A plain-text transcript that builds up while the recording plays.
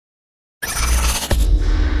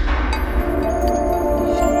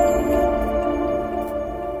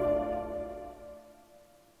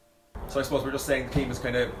So I suppose we're just saying the team is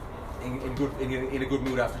kind of in a good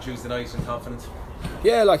mood after Tuesday night and confident.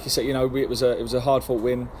 Yeah, like you said, it was a hard fought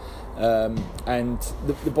win, and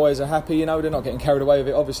the boys are happy. They're not getting carried away with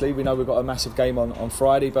it. Obviously, we know we've got a massive game on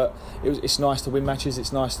Friday, but it's nice to win matches.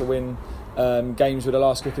 It's nice to win games with the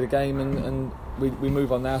last kick of the game, and we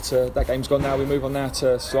move on now to that game's gone now. We move on now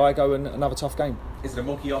to Sligo and another tough game. Is it a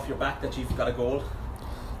monkey off your back that you've got a goal?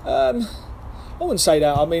 I wouldn't say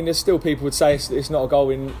that. I mean, there's still people would say it's not a goal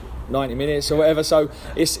in 90 minutes or whatever, so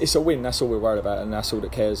it's a win. That's all we're worried about, and that's all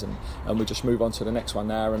that cares, and we just move on to the next one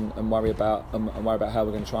now and worry about how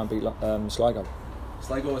we're going to try and beat Sligo.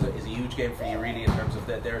 Sligo is a huge game for you, really, in terms of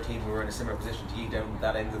their team who were in a similar position to you down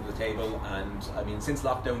that end of the table. And I mean, since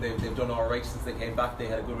lockdown, they've done all right since they came back. They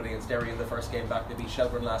had a good win against Derry in the first game back. They beat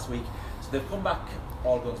Shelburne last week, so they've come back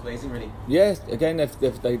all guns blazing, really. Yeah, again,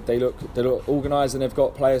 they look organised, and they've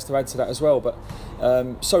got players to add to that as well. But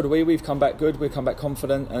so do we. We've come back good. We've come back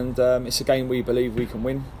confident, and it's a game we believe we can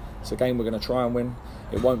win. It's a game we're going to try and win.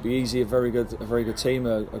 It won't be easy. A very good team,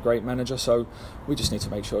 a great manager. So we just need to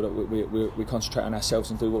make sure that we concentrate on ourselves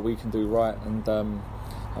and do what we can do right, and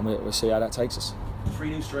we'll see how that takes us. 3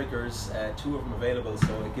 new strikers, 2 of them available,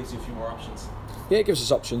 so it gives you a few more options. Yeah, it gives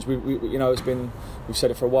us options. We've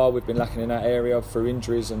said it for a while. We've been lacking in that area through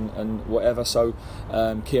injuries and whatever. So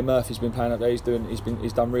Keir Murphy's been playing up there. He's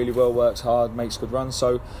done really well. Works hard, makes good runs.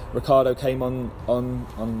 So Ricardo came on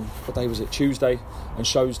what day was it? Tuesday, and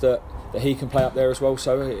shows that he can play up there as well.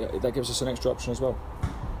 So that gives us an extra option as well.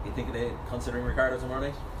 You think of considering Ricardo tomorrow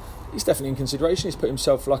night? He's definitely in consideration. He's put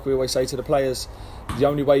himself, like we always say to the players, the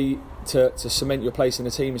only way to cement your place in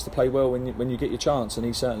the team is to play well when you get your chance, and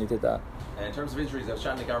he certainly did that. In terms of injuries, I was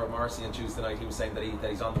chatting to Garrett Morrissey on Tuesday night. He was saying that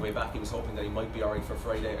he's on the way back. He was hoping that he might be alright for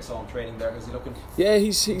Friday. I saw him training there. How's he looking? Yeah,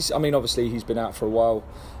 he's. I mean, obviously he's been out for a while.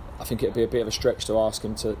 I think it'd be a bit of a stretch to ask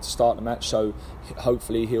him to start the match. So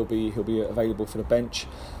hopefully he'll be available for the bench.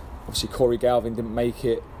 Obviously Corey Galvin didn't make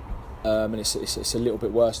it. And it's a little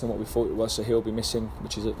bit worse than what we thought it was, so he'll be missing,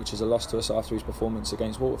 which is a loss to us after his performance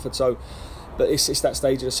against Waterford. So, but it's that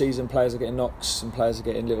stage of the season. Players are getting knocks and players are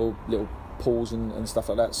getting little pulls and stuff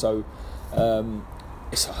like that. So,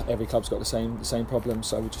 every club's got the same problem.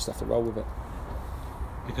 So we just have to roll with it.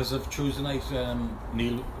 Because of Tuesday night,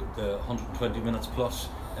 Neale, the 120 minutes plus,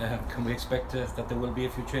 can we expect that there will be a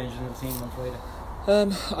few changes in the team on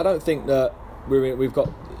Friday? I don't think that we've got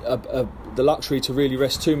the luxury to really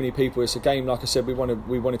rest too many people. It's a game, like I said, we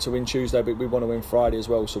wanted to win Tuesday, but we want to win Friday as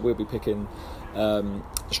well. So we'll be picking the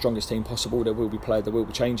strongest team possible. There will be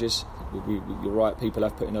changes. You're right, people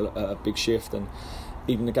have put in a big shift, and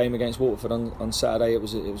even the game against Waterford on Saturday, it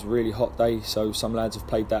was a really hot day. So some lads have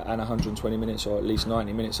played that and 120 minutes or at least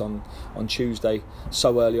 90 minutes on Tuesday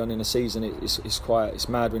so early on in the season. It's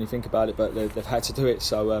mad when you think about it, but they've had to do it.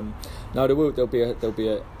 So no,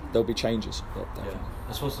 there'll be changes. Yeah.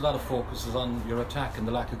 I suppose a lot of focus is on your attack and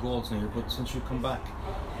the lack of goals now, but since you come back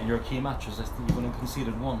in your key matches, I think you've only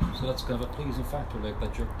conceded 1, so that's kind of a pleasing factor, like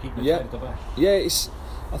that you're keeping it at the back. Yeah,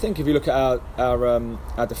 I think if you look at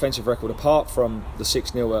our defensive record, apart from the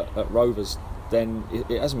 6-0 at Rovers, then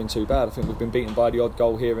it hasn't been too bad. I think we've been beaten by the odd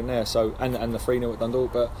goal here and there, so and the 3-0 at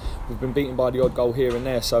Dundalk, but we've been beaten by the odd goal here and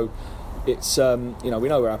there. So it's we know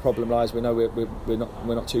where our problem lies. We know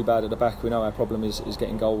we're not too bad at the back. We know our problem is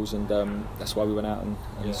getting goals, and that's why we went out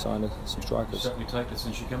and signed some strikers. You've certainly tightened it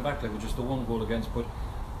since you came back, like with just the 1 goal against. But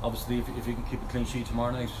obviously, if you can keep a clean sheet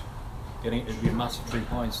tomorrow night, it'd be a massive 3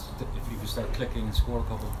 points if you can start clicking and score a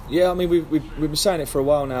couple. Yeah, I mean we've been saying it for a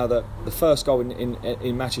while now that the first goal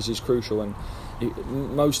in matches is crucial, and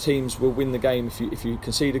most teams will win the game if you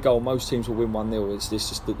concede a goal. Most teams will win 1-0.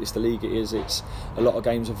 It's the league it is. It's a lot of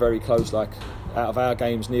games are very close. Like out of our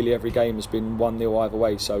games, nearly every game has been 1-0 either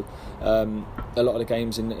way. So a lot of the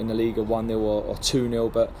games in the league are 1-0 or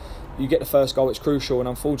 2-0. But you get the first goal, it's crucial. And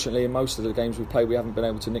unfortunately, in most of the games we've played, we haven't been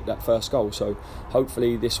able to nick that first goal. So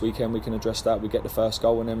hopefully this weekend we can address that. We get the first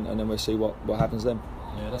goal, and then we'll see what happens then.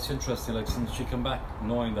 Yeah, that's interesting. Like since you come back,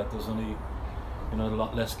 knowing that there's only a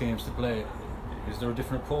lot less games to play. Is there a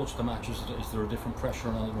different approach to matches? Is there a different pressure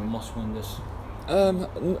on it? We must win this.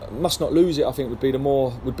 Must not lose it. I think would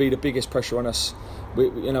be the biggest pressure on us.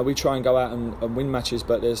 We try and go out and win matches,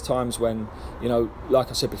 but there's times when like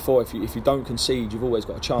I said before, if you don't concede, you've always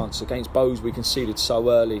got a chance. Against Bows, we conceded so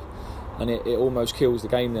early, and it almost kills the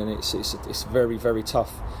game. Then it's very, very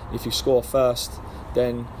tough. If you score first,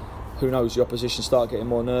 then who knows? The opposition start getting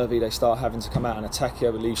more nervy. They start having to come out and attack you,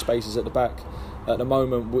 leave spaces at the back. At the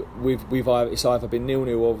moment, it's either been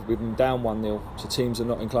 0-0 or we've been down 1-0. So teams are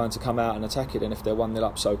not inclined to come out and attack it. And if they're 1-0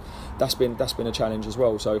 up, so that's been a challenge as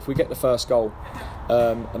well. So if we get the first goal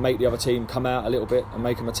and make the other team come out a little bit and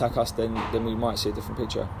make them attack us, then we might see a different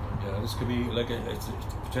picture. Yeah, this could be like it's a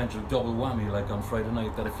potential double whammy, like on Friday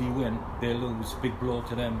night, that if you win, they lose, big blow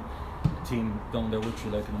to them. Team down there with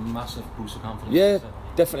you, like in a massive boost of confidence. Yeah,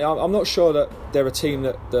 definitely. I'm not sure that they're a team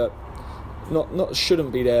that not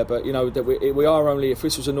shouldn't be there, but you know that we are only, if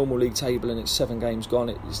this was a normal league table and it's 7 games gone,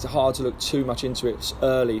 it's hard to look too much into it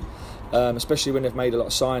early, especially when they've made a lot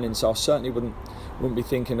of signings. So I certainly wouldn't be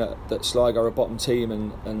thinking that Sligo are a bottom team,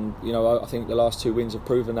 and you know, I think the last 2 wins have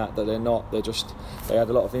proven that they're not. They had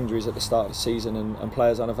a lot of injuries at the start of the season and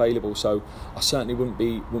players unavailable. So I certainly wouldn't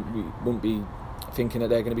be thinking that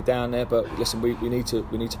they're going to be down there. But listen, we need to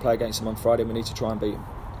play against them on Friday. We need to try and beat them.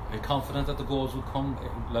 Are you confident that the goals will come,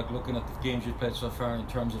 like looking at the games you've played so far, in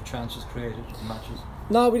terms of chances created in matches?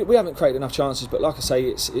 No, we haven't created enough chances, but like I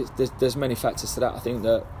say, there's many factors to that. I think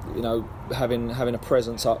that, you know, having a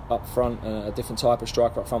presence up front and a different type of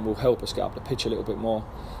striker up front will help us get up the pitch a little bit more,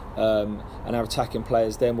 and our attacking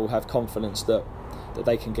players then will have confidence that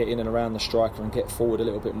they can get in and around the striker and get forward a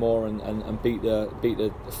little bit more and beat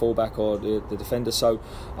the fullback or the defender. So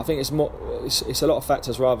I think it's a lot of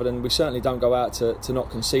factors, rather than, we certainly don't go out to not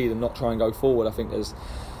concede and not try and go forward. I think there's,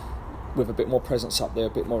 with a bit more presence up there, a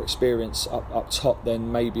bit more experience up top,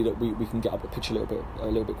 then maybe that we can get up the pitch a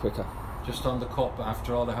little bit quicker. Just on the cup,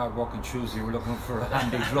 after all the hard work on Tuesday, we're looking for a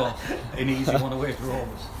handy draw, an easy one away to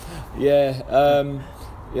Rovers. Yeah,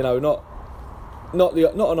 you know, not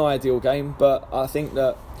an ideal game, but I think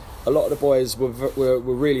that a lot of the boys were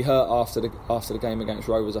really hurt after the game against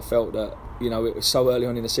Rovers. I felt that, you know, it was so early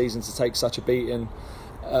on in the season to take such a beating.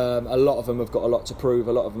 A lot of them have got a lot to prove.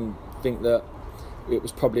 A lot of them think that it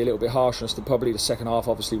was probably a little bit harsh on us. Probably the second half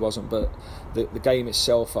obviously wasn't, but the game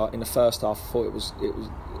itself, in the first half, I thought it was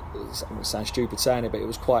it sounds stupid saying it, but it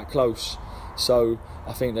was quite close. So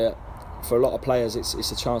I think that for a lot of players,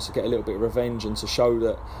 it's a chance to get a little bit of revenge and to show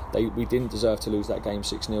that we didn't deserve to lose that game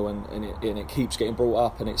 6-0, and it keeps getting brought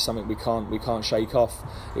up, and it's something we can't shake off.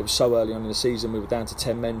 It was so early on in the season. We were down to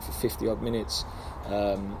 10 men for 50 odd minutes.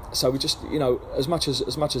 So we just, you know, as much as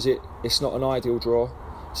it's not an ideal draw,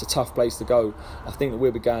 it's a tough place to go. I think that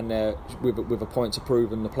we'll be going there with a point to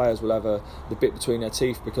prove, and the players will have the bit between their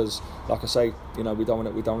teeth, because, like I say, you know, we don't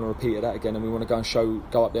want to repeat that again, and we want to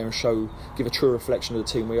go up there and give a true reflection of the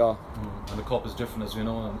team we are. And the cup is different, as we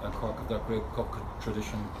know, and Cork have that great cup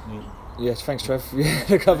tradition. Neale. Yes, thanks, Trev. Yeah,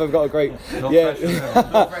 the club have got a great. No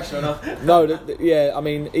pressure, no. Yeah, I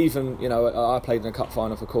mean, even, you know, I played in a cup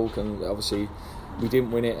final for Cork, and obviously we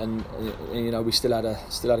didn't win it, and you know, we still had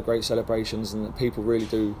a great celebrations, and people really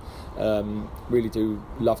do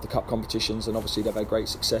love the cup competitions, and obviously they've had great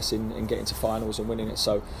success in getting to finals and winning it.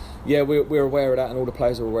 So yeah, we're aware of that, and all the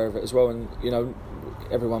players are aware of it as well. And you know,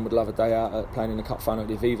 everyone would love a day out at playing in the cup final at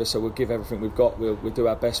the Aviva, so we'll give everything we've got. We'll do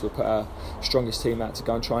our best. We'll put our strongest team out to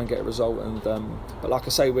go and try and get a result. And but like I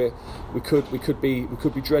say, we could be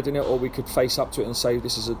dreading it, or we could face up to it and say,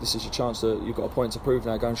 this is your chance. That you've got a point to prove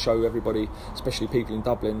now. Go and show everybody, especially people in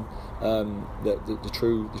Dublin, the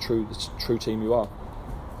true team you are.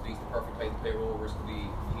 I think the perfect way to play Rovers could be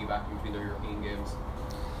piggybacking between their European games.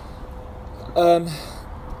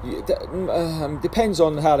 Depends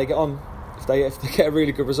on how they get on. If they get a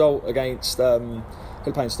really good result against who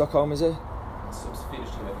playing Stockholm, is it? It's a Finnish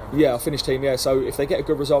team, I think. Yeah, a Finnish team. Yeah, so if they get a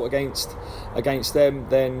good result against them,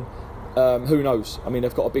 then who knows? I mean,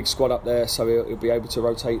 they've got a big squad up there, so he'll be able to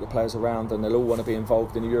rotate the players around, and they'll all want to be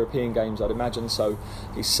involved in the European games, I'd imagine. So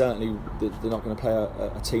they're not going to play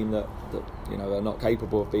a team that you know are not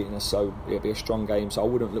capable of beating us. So it'll be a strong game. So I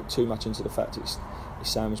wouldn't look too much into the fact it's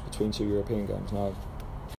sandwiched between 2 European games. No.